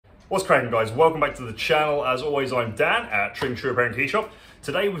What's cracking, guys? Welcome back to the channel. As always, I'm Dan at Trim True Repair and Key Shop.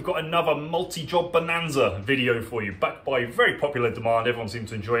 Today we've got another multi-job bonanza video for you, backed by very popular demand. Everyone seemed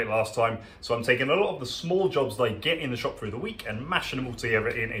to enjoy it last time, so I'm taking a lot of the small jobs that I get in the shop through the week and mashing them all together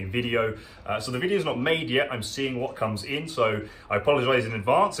in a video. So the video's not made yet. I'm seeing what comes in, so I apologize in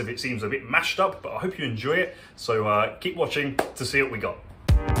advance if it seems a bit mashed up, but I hope you enjoy it. So keep watching to see what we got.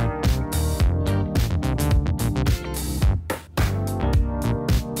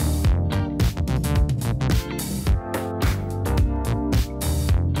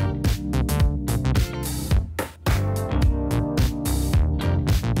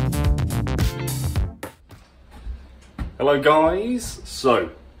 Hello guys,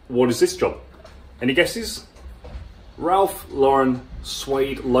 so what is this job? Any guesses? Ralph Lauren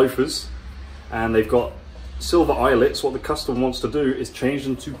suede loafers, and they've got silver eyelets. What the customer wants to do is change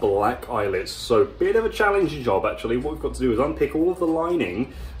them to black eyelets. So bit of a challenging job actually. What we've got to do is unpick all of the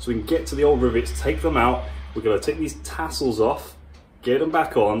lining so we can get to the old rivets, take them out. We're going to take these tassels off, get them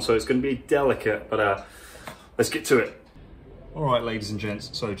back on, so it's going to be delicate, but let's get to it. All right, ladies and gents,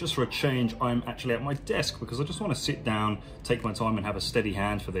 so just for a change, I'm actually at my desk because I just want to sit down, take my time and have a steady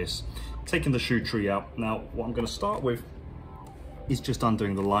hand for this. Taking the shoe tree out. Now, what I'm going to start with is just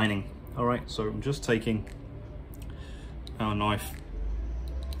undoing the lining. All right, so I'm just taking our knife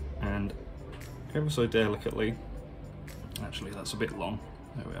and ever so delicately, actually that's a bit long,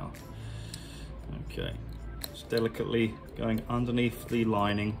 there we are. Okay, just delicately going underneath the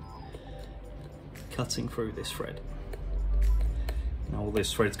lining, cutting through this thread. Now all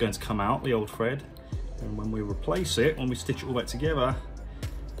this thread's going to come out, the old thread, and when we replace it, when we stitch it all back together,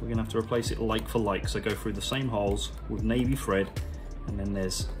 we're going to have to replace it like for like. So go through the same holes with navy thread, and then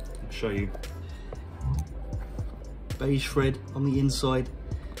there's, I'll show you, beige thread on the inside.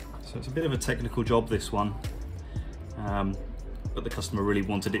 So it's a bit of a technical job, this one, but the customer really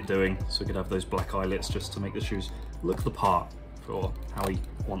wanted it doing, so we could have those black eyelets just to make the shoes look the part for how he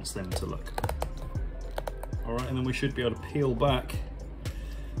wants them to look. All right, and then we should be able to peel back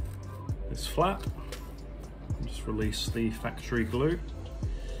this flap, just release the factory glue.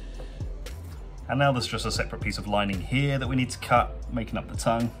 And now there's just a separate piece of lining here that we need to cut, making up the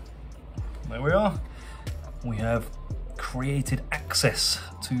tongue. There we are. We have created access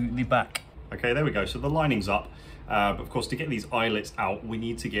to the back. Okay, there we go. So the lining's up. But of course, to get these eyelets out, we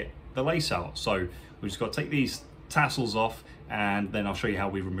need to get the lace out. So we just got to take these tassels off, and then I'll show you how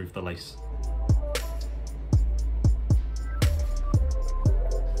we remove the lace.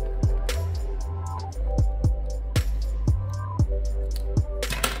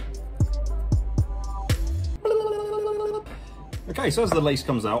 Okay, so as the lace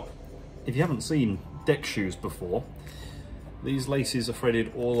comes out, if you haven't seen deck shoes before, these laces are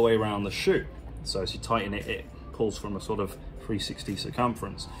threaded all the way around the shoe. So as you tighten it, it pulls from a sort of 360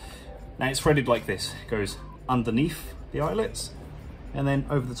 circumference. Now it's threaded like this. It goes underneath the eyelets, and then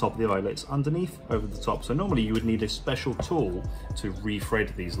over the top of the eyelets, underneath, over the top. So normally you would need a special tool to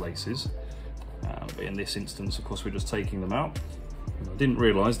re-thread these laces. But in this instance, of course, we're just taking them out. And I didn't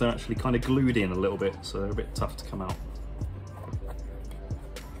realise they're actually kind of glued in a little bit, so they're a bit tough to come out.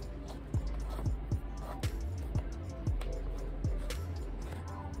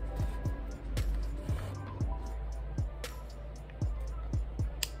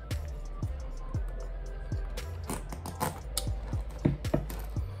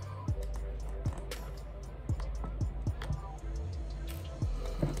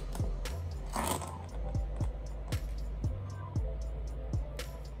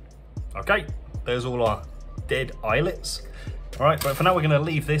 Okay, there's all our dead eyelets. All right, but for now we're going to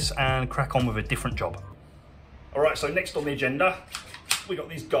leave this and crack on with a different job. All right, so next on the agenda, we got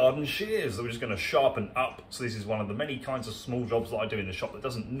these garden shears that we're just going to sharpen up. So this is one of the many kinds of small jobs that I do in the shop that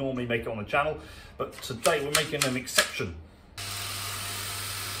doesn't normally make it on the channel, but today we're making an exception.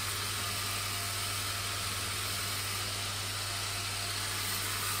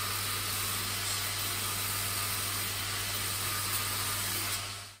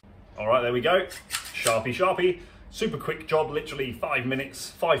 All right, there we go. Sharpie, Sharpie. Super quick job, literally 5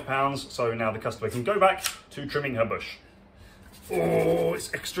 minutes, £5. So now the customer can go back to trimming her bush. Oh,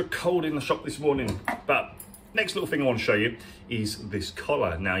 it's extra cold in the shop this morning. But next little thing I want to show you is this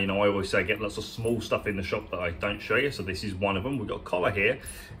collar. Now, you know, I always say I get lots of small stuff in the shop that I don't show you. So this is one of them. We've got a collar here,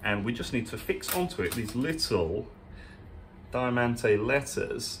 and we just need to fix onto it these little diamante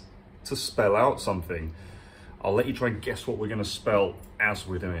letters to spell out something. I'll let you try and guess what we're going to spell as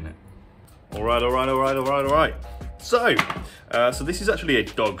we're doing it. All right. So this is actually a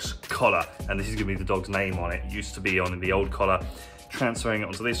dog's collar, and this is gonna be the dog's name on it. It used to be on the old collar, transferring it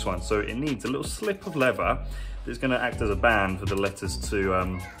onto this one. So it needs a little slip of leather It's going to act as a band for the letters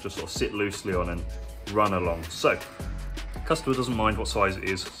to just sort of sit loosely on and run along. So, customer doesn't mind what size it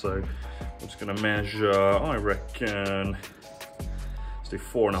is, so I'm just going to measure, I reckon, let's do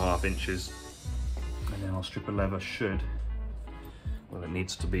 4.5 inches, and then our strip of leather should, well, it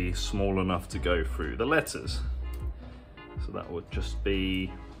needs to be small enough to go through the letters. So that would just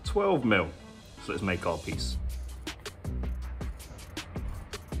be 12 mil. So let's make our piece.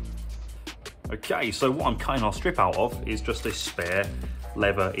 Okay, so what I'm cutting our strip out of is just a spare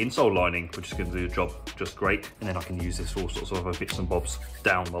leather insole lining, which is going to do the job just great. And then I can use this for all sorts of other bits and bobs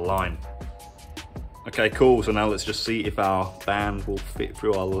down the line. Okay, cool. So now let's just see if our band will fit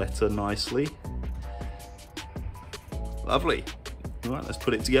through our letter nicely. Lovely. All right, let's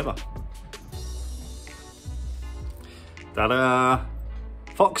put it together. Ta-da!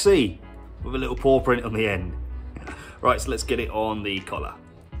 Foxy! With a little paw print on the end. Right, so let's get it on the collar.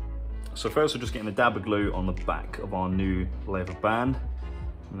 So first we're just getting a dab of glue on the back of our new leather band,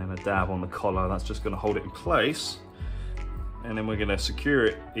 and then a dab on the collar. That's just going to hold it in place, and then we're going to secure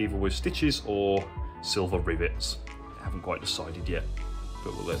it either with stitches or silver rivets. I haven't quite decided yet,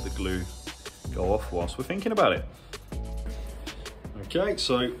 but we'll let the glue go off whilst we're thinking about it. Okay,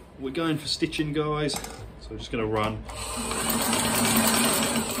 so we're going for stitching, guys. So we're just going to run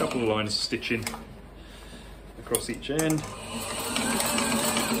a couple of lines of stitching across each end.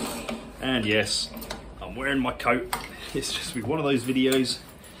 And yes, I'm wearing my coat. It's just one of those videos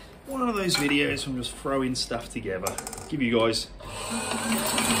from just throwing stuff together. Give you guys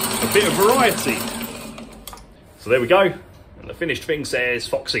a bit of variety. So there we go. And the finished thing says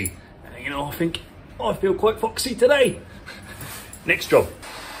Foxy. And you know, I think I feel quite foxy today. Next job.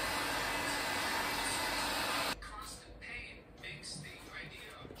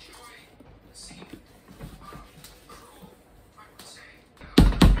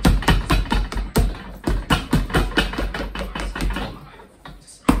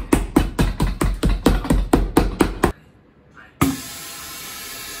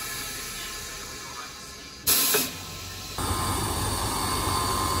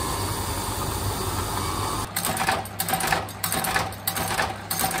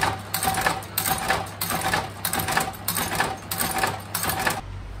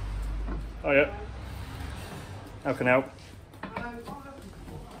 Oh yeah. How can I help?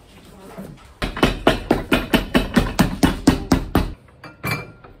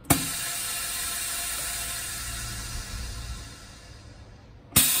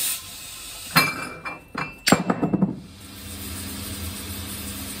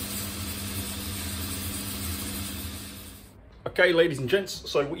 Okay, ladies and gents,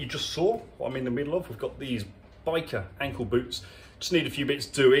 so what you just saw, what I'm in the middle of, we've got these biker ankle boots. Just need a few bits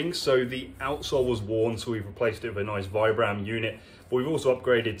doing. So the outsole was worn, so we've replaced it with a nice Vibram unit, but we've also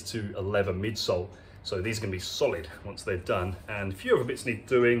upgraded to a leather midsole. So these are gonna be solid once they're done. And a few other bits need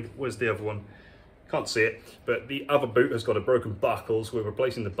doing. Where's the other one? Can't see it, but the other boot has got a broken buckle, so we're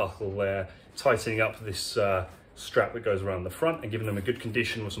replacing the buckle there, tightening up this strap that goes around the front and giving them a good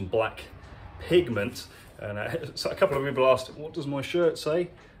condition with some black pigment. And so a couple of people asked, what does my shirt say?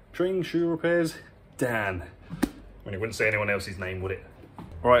 Tring Shoe Repairs, Dan. Well, it wouldn't say anyone else's name, would it?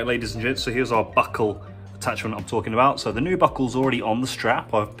 All right, ladies and gents, so here's our buckle attachment I'm talking about. So the new buckle's already on the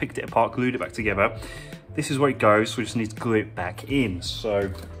strap. I've picked it apart, glued it back together. This is where it goes, so we just need to glue it back in.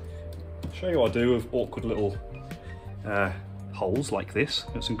 So I'll show you what I do with awkward little holes like this.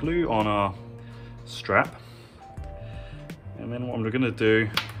 Get some glue on our strap. And then what I'm gonna do,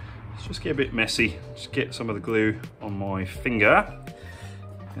 just get a bit messy, just get some of the glue on my finger,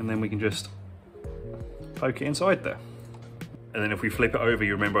 and then we can just poke it inside there. And then if we flip it over,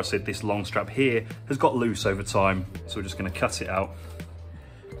 you remember I said this long strap here has got loose over time, so we're just going to cut it out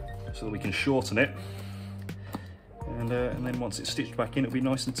so that we can shorten it, and then once it's stitched back in, it'll be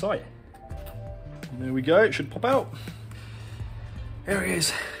nice and tight. And there we go, it should pop out. There it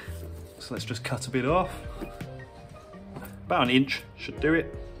is. So let's just cut a bit off. About 1 inch should do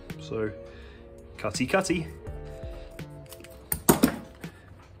it. So, cutty cutty.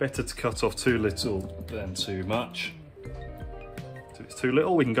 Better to cut off too little than too much. If it's too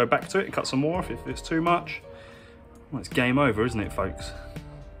little, we can go back to it and cut some more off. If it's too much, well, it's game over, isn't it, folks?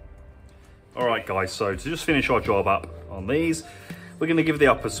 All right, guys, so to just finish our job up on these, we're gonna give the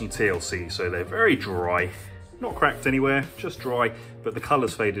uppers some TLC. So they're very dry, not cracked anywhere, just dry, but the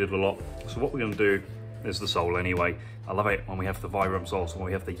color's faded a lot. So what we're gonna do is the sole anyway. I love it when we have the Vibram soles, when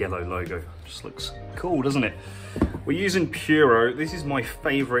we have the yellow logo. Just looks cool, doesn't it? We're using Puro. This is my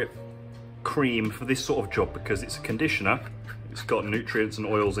favorite cream for this sort of job because it's a conditioner. It's got nutrients and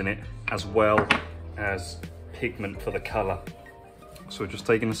oils in it, as well as pigment for the color. So we're just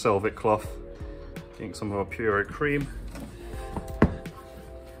taking a Selvit cloth, getting some of our puree cream,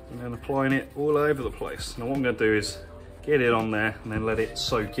 and then applying it all over the place. Now what I'm going to do is get it on there and then let it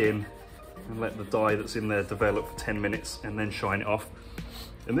soak in and let the dye that's in there develop for 10 minutes and then shine it off.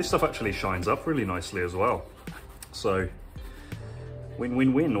 And this stuff actually shines up really nicely as well. So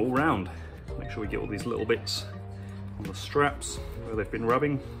win-win-win all round. Make sure we get all these little bits on the straps where they've been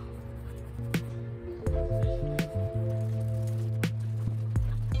rubbing.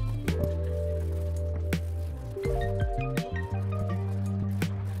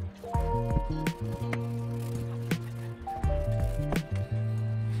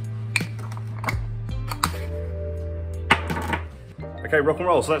 Okay, rock and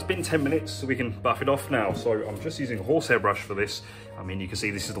roll. So that's been 10 minutes, so we can buff it off now. So I'm just using a horsehair brush for this. I mean, you can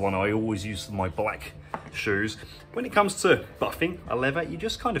see this is the one I always use for my black shoes. When it comes to buffing a leather, you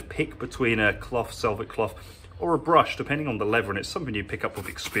just kind of pick between a cloth, velvet cloth, or a brush, depending on the leather, and it's something you pick up with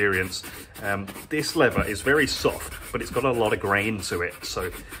experience. This leather is very soft, but it's got a lot of grain to it,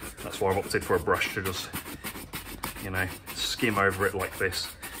 so that's why I've opted for a brush to just, you know, skim over it like this.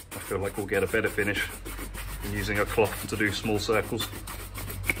 I feel like we'll get a better finish than using a cloth to do small circles.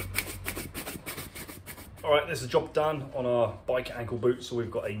 All right, this is job done on our bike ankle boots. So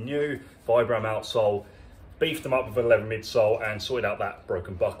we've got a new Vibram outsole, beefed them up with a leather midsole and sorted out that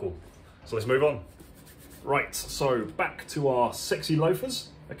broken buckle. So let's move on. Right, so back to our sexy loafers.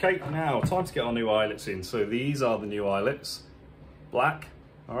 Okay, now time to get our new eyelets in. So these are the new eyelets, black,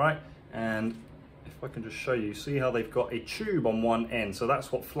 all right? And if I can just show you, see how they've got a tube on one end. So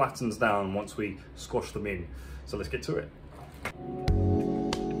that's what flattens down once we squash them in. So let's get to it.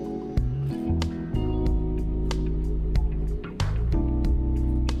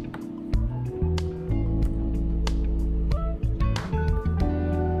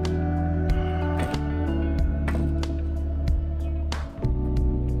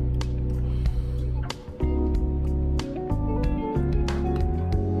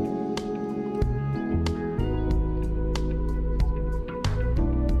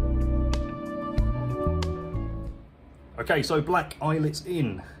 Okay, so black eyelets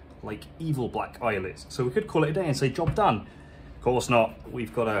in, like evil black eyelets. So we could call it a day and say job done. Of course not.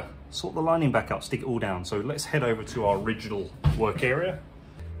 We've got to sort the lining back up, stick it all down. So let's head over to our original work area.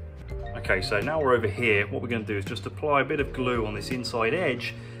 Okay, so now we're over here. What we're going to do is just apply a bit of glue on this inside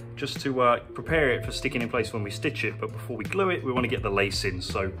edge just to prepare it for sticking in place when we stitch it. But before we glue it, we want to get the lace in.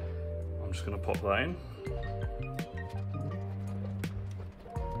 So I'm just going to pop that in.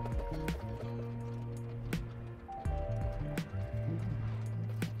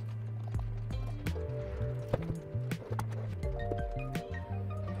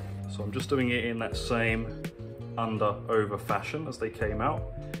 So I'm just doing it in that same under-over fashion as they came out.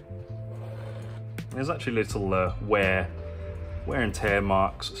 There's actually little wear and tear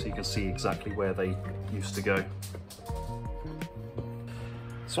marks, so you can see exactly where they used to go.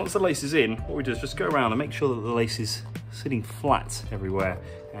 So once the lace is in, what we do is just go around and make sure that the lace is sitting flat everywhere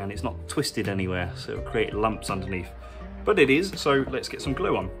and it's not twisted anywhere, so it'll create lumps underneath. But it is, so let's get some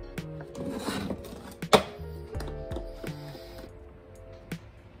glue on.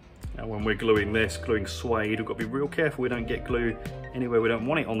 Now when we're gluing this, gluing suede, we've got to be real careful we don't get glue anywhere we don't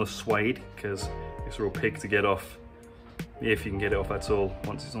want it on the suede, because it's a real pig to get off, if you can get it off at all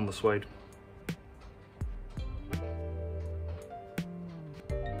once it's on the suede.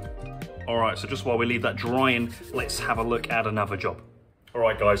 Alright, so just while we leave that drying, let's have a look at another job.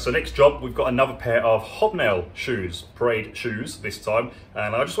 Alright guys, so next job, we've got another pair of hobnail shoes, parade shoes this time.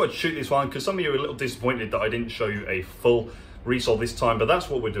 And I just wanted to shoot this one because some of you are a little disappointed that I didn't show you a full resole this time, but that's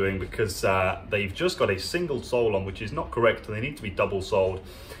what we're doing because they've just got a single sole on, which is not correct, and they need to be double soled.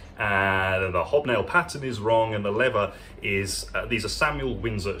 And the hobnail pattern is wrong, and the leather is, these are Samuel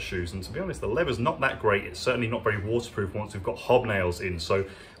Windsor shoes, and to be honest, the leather's not that great. It's certainly not very waterproof once we've got hobnails in, so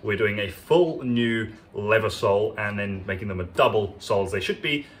we're doing a full new leather sole and then making them a double sole as they should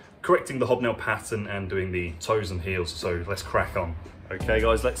be, correcting the hobnail pattern and doing the toes and heels. So let's crack on. Okay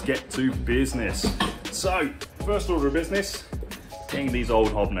guys, let's get to business. So, first order of business, getting these old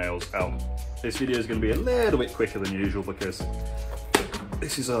hobnails out. This video is going to be a little bit quicker than usual because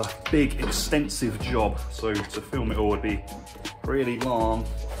this is a big, extensive job, so to film it all would be really long.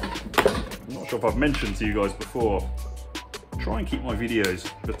 I'm not sure if I've mentioned to you guys before, try and keep my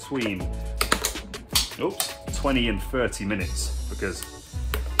videos between 20 and 30 minutes, because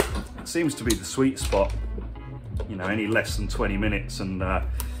it seems to be the sweet spot. You know, any less than 20 minutes and I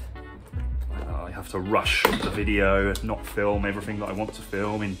have to rush the video, not film everything that I want to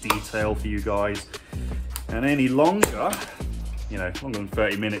film in detail for you guys. And any longer, you know, longer than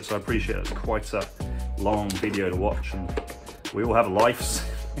 30 minutes, I appreciate that's quite a long video to watch, and we all have lives.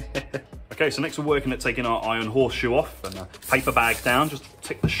 Okay, so next we're working at taking our iron horseshoe off and a paper bag down, just to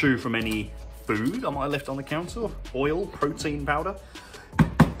protect the shoe from any food I might have left on the counter, oil, protein powder.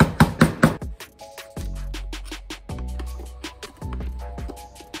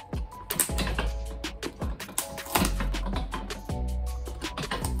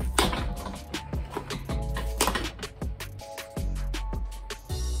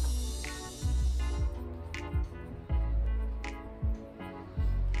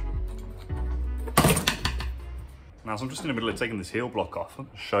 Now, so I'm just in the middle of taking this heel block off. I'll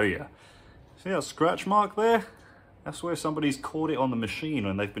show you. See that scratch mark there? That's where somebody's caught it on the machine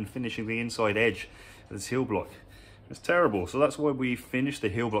when they've been finishing the inside edge of this heel block. It's terrible. So that's why we finished the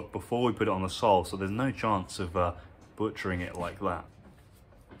heel block before we put it on the sole. So there's no chance of butchering it like that.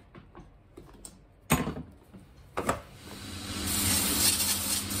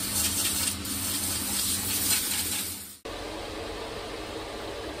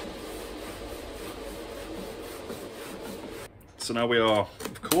 So now we are,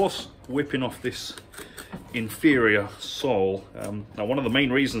 of course, whipping off this inferior sole. Now, one of the main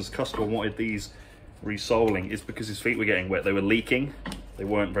reasons the customer wanted these resoling is because his feet were getting wet. They were leaking. They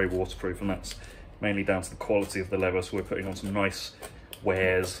weren't very waterproof, and that's mainly down to the quality of the leather. So we're putting on some nice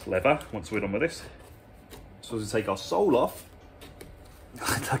Wears leather once we're done with this. So as we take our sole off,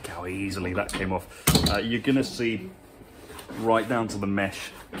 look how easily that came off. You're gonna see right down to the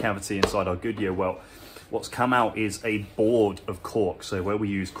mesh cavity inside our Goodyear welt. What's come out is a board of cork. So where we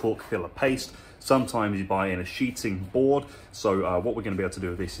use cork filler paste, sometimes you buy in a sheeting board. So what we're gonna be able to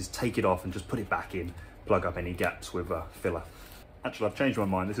do with this is take it off and just put it back in, plug up any gaps with filler. Actually, I've changed my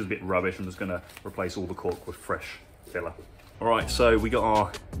mind. This is a bit rubbish. I'm just gonna replace all the cork with fresh filler. All right, so we got our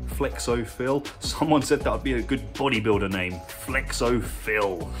Flexo Fill. Someone said that would be a good bodybuilder name, Flexo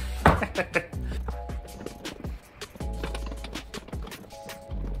Fill.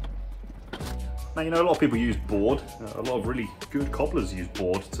 Now, you know, a lot of people use board. A lot of really good cobblers use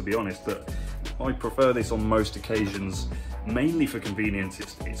board, to be honest, but I prefer this on most occasions, mainly for convenience.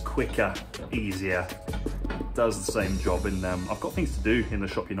 It's quicker, easier, does the same job, and I've got things to do in the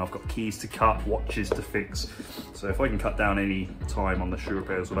shop. You know, I've got keys to cut, watches to fix, so if I can cut down any time on the shoe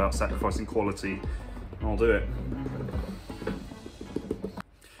repairs without sacrificing quality, I'll do it.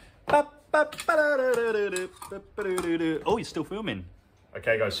 Oh, you're still filming.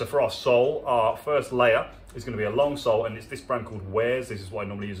 Okay guys, so for our sole, our first layer is going to be a long sole, and it's this brand called Wears. This is what I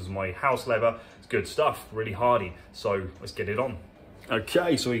normally use as my house leather. It's good stuff, really hardy. So let's get it on.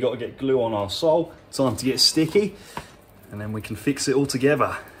 Okay, so we got to get glue on our sole. Time to get sticky, and then we can fix it all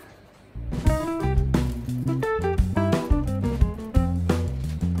together.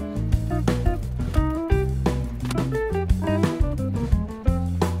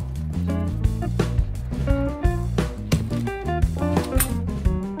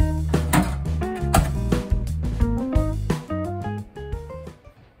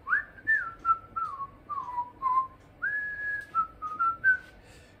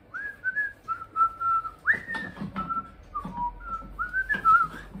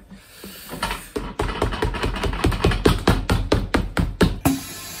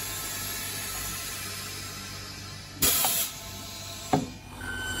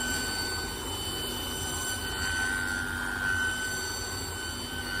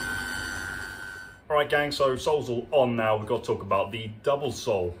 Alright gang, so sole's all on now. We've got to talk about the double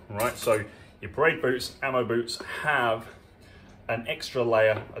sole, right? So your parade boots, ammo boots have an extra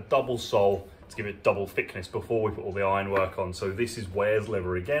layer, a double sole to give it double thickness before we put all the ironwork on. So this is Wears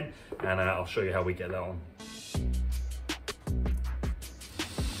leather again, and I'll show you how we get that on.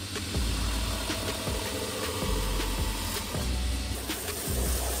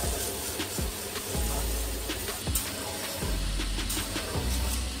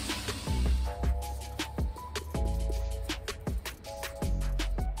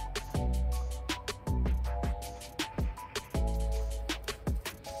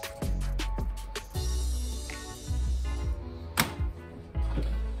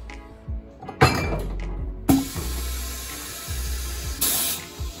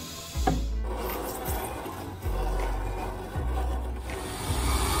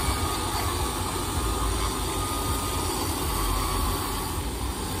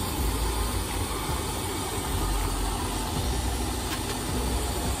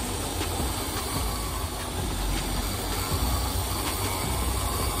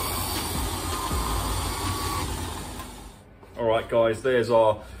 Alright guys, there's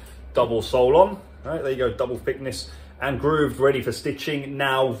our double sole on. Right, there you go, double thickness and grooved, ready for stitching.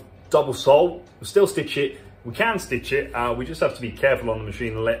 Now, double sole, we'll still stitch it. We can stitch it, we just have to be careful on the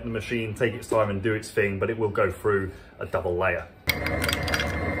machine and let the machine take its time and do its thing, but it will go through a double layer.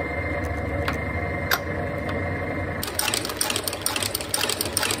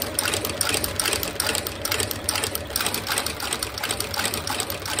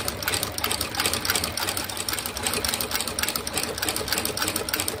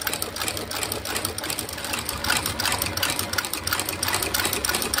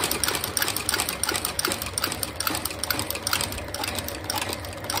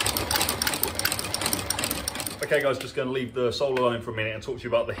 Okay guys, just going to leave the sole alone for a minute and talk to you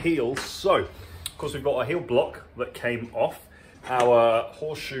about the heels. So, of course we've got a heel block that came off, our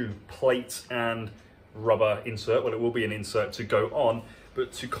horseshoe plate and rubber insert, well it will be an insert to go on,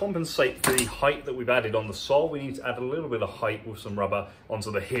 but to compensate for the height that we've added on the sole, we need to add a little bit of height with some rubber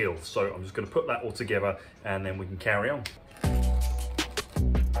onto the heel. So I'm just going to put that all together and then we can carry on.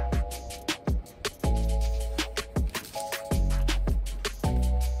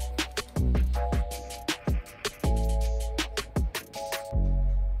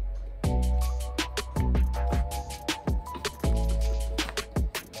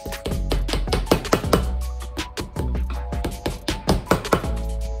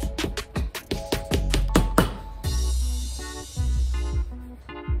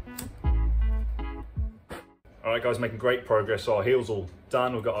 Alright guys, making great progress. So our heel's all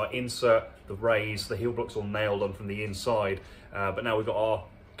done. We've got our insert, the raise, the heel block's all nailed on from the inside. But now we've got our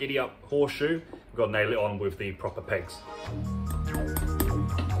giddy up horseshoe. We've got to nail it on with the proper pegs.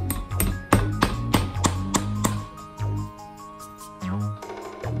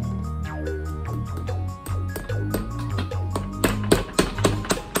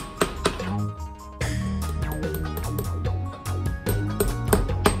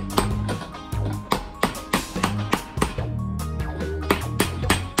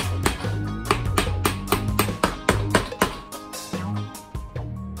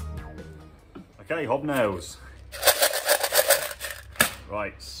 Okay, hobnails.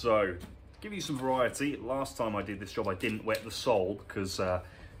 Right, so give you some variety. Last time I did this job I didn't wet the sole because I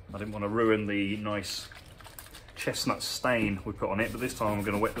didn't want to ruin the nice chestnut stain we put on it, but this time I'm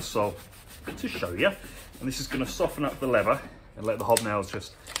going to wet the sole to show you. And this is going to soften up the leather and let the hobnails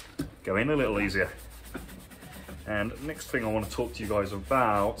just go in a little easier. And next thing I want to talk to you guys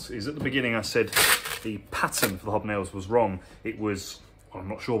about is, at the beginning I said the pattern for the hobnails was wrong. It was, I'm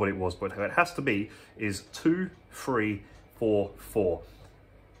not sure what it was, but how it has to be is 2, 3, 4, 4.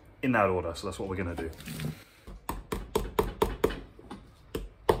 In that order, so that's what we're going to do.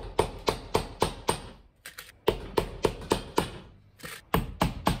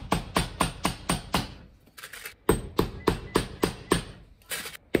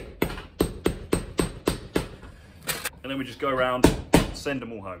 And then we just go around, send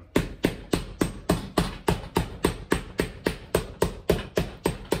them all home.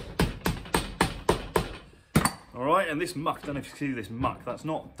 Alright, and this muck, I don't know if you can see this muck, that's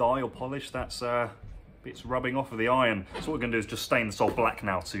not dye or polish, that's bits rubbing off of the iron. So what we're going to do is just stain the sole black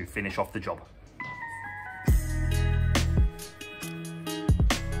now to finish off the job.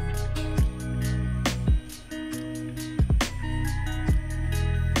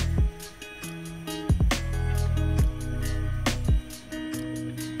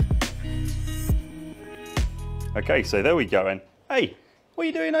 Okay, so there we go, and hey, what are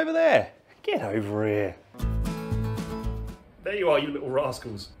you doing over there? Get over here. There you are, you little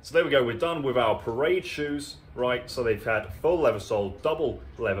rascals. So there we go, we're done with our parade shoes, right? So they've had full leather sole, double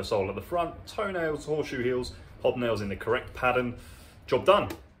leather sole at the front, toenails, horseshoe heels, hobnails in the correct pattern. Job done.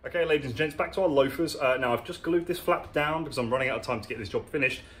 Okay, ladies and gents, back to our loafers. Now I've just glued this flap down because I'm running out of time to get this job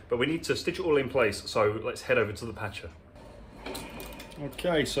finished, but we need to stitch it all in place. So let's head over to the patcher.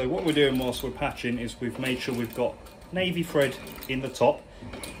 Okay, so what we're doing whilst we're patching is we've made sure we've got navy thread in the top,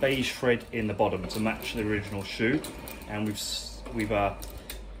 beige thread in the bottom to match the original shoe, and we've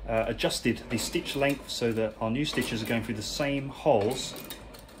adjusted the stitch length so that our new stitches are going through the same holes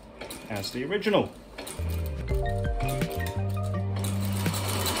as the original.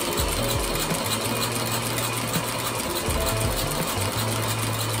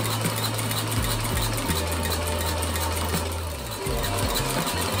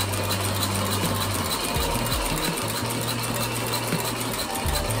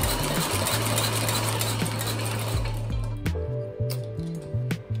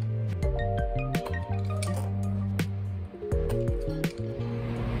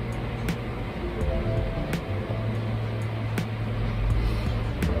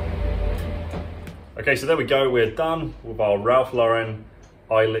 Okay, so there we go, we're done with our Ralph Lauren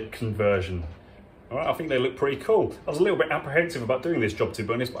eyelet conversion. All right, I think they look pretty cool. I was a little bit apprehensive about doing this job, to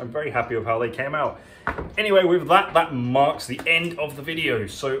be honest, but I'm very happy with how they came out. Anyway, with that, that marks the end of the video.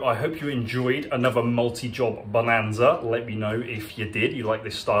 So I hope you enjoyed another multi-job bonanza. Let me know if you did, you like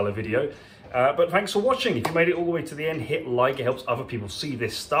this style of video. But thanks for watching. If you made it all the way to the end, hit like, it helps other people see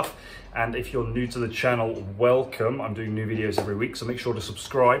this stuff. And if you're new to the channel, welcome. I'm doing new videos every week, so make sure to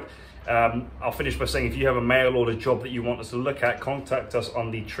subscribe. I'll finish by saying, if you have a mail order job that you want us to look at, contact us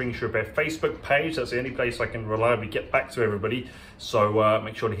on the Trinks Repair Facebook page. That's the only place I can reliably get back to everybody. So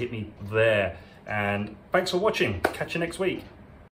make sure to hit me there. And thanks for watching. Catch you next week.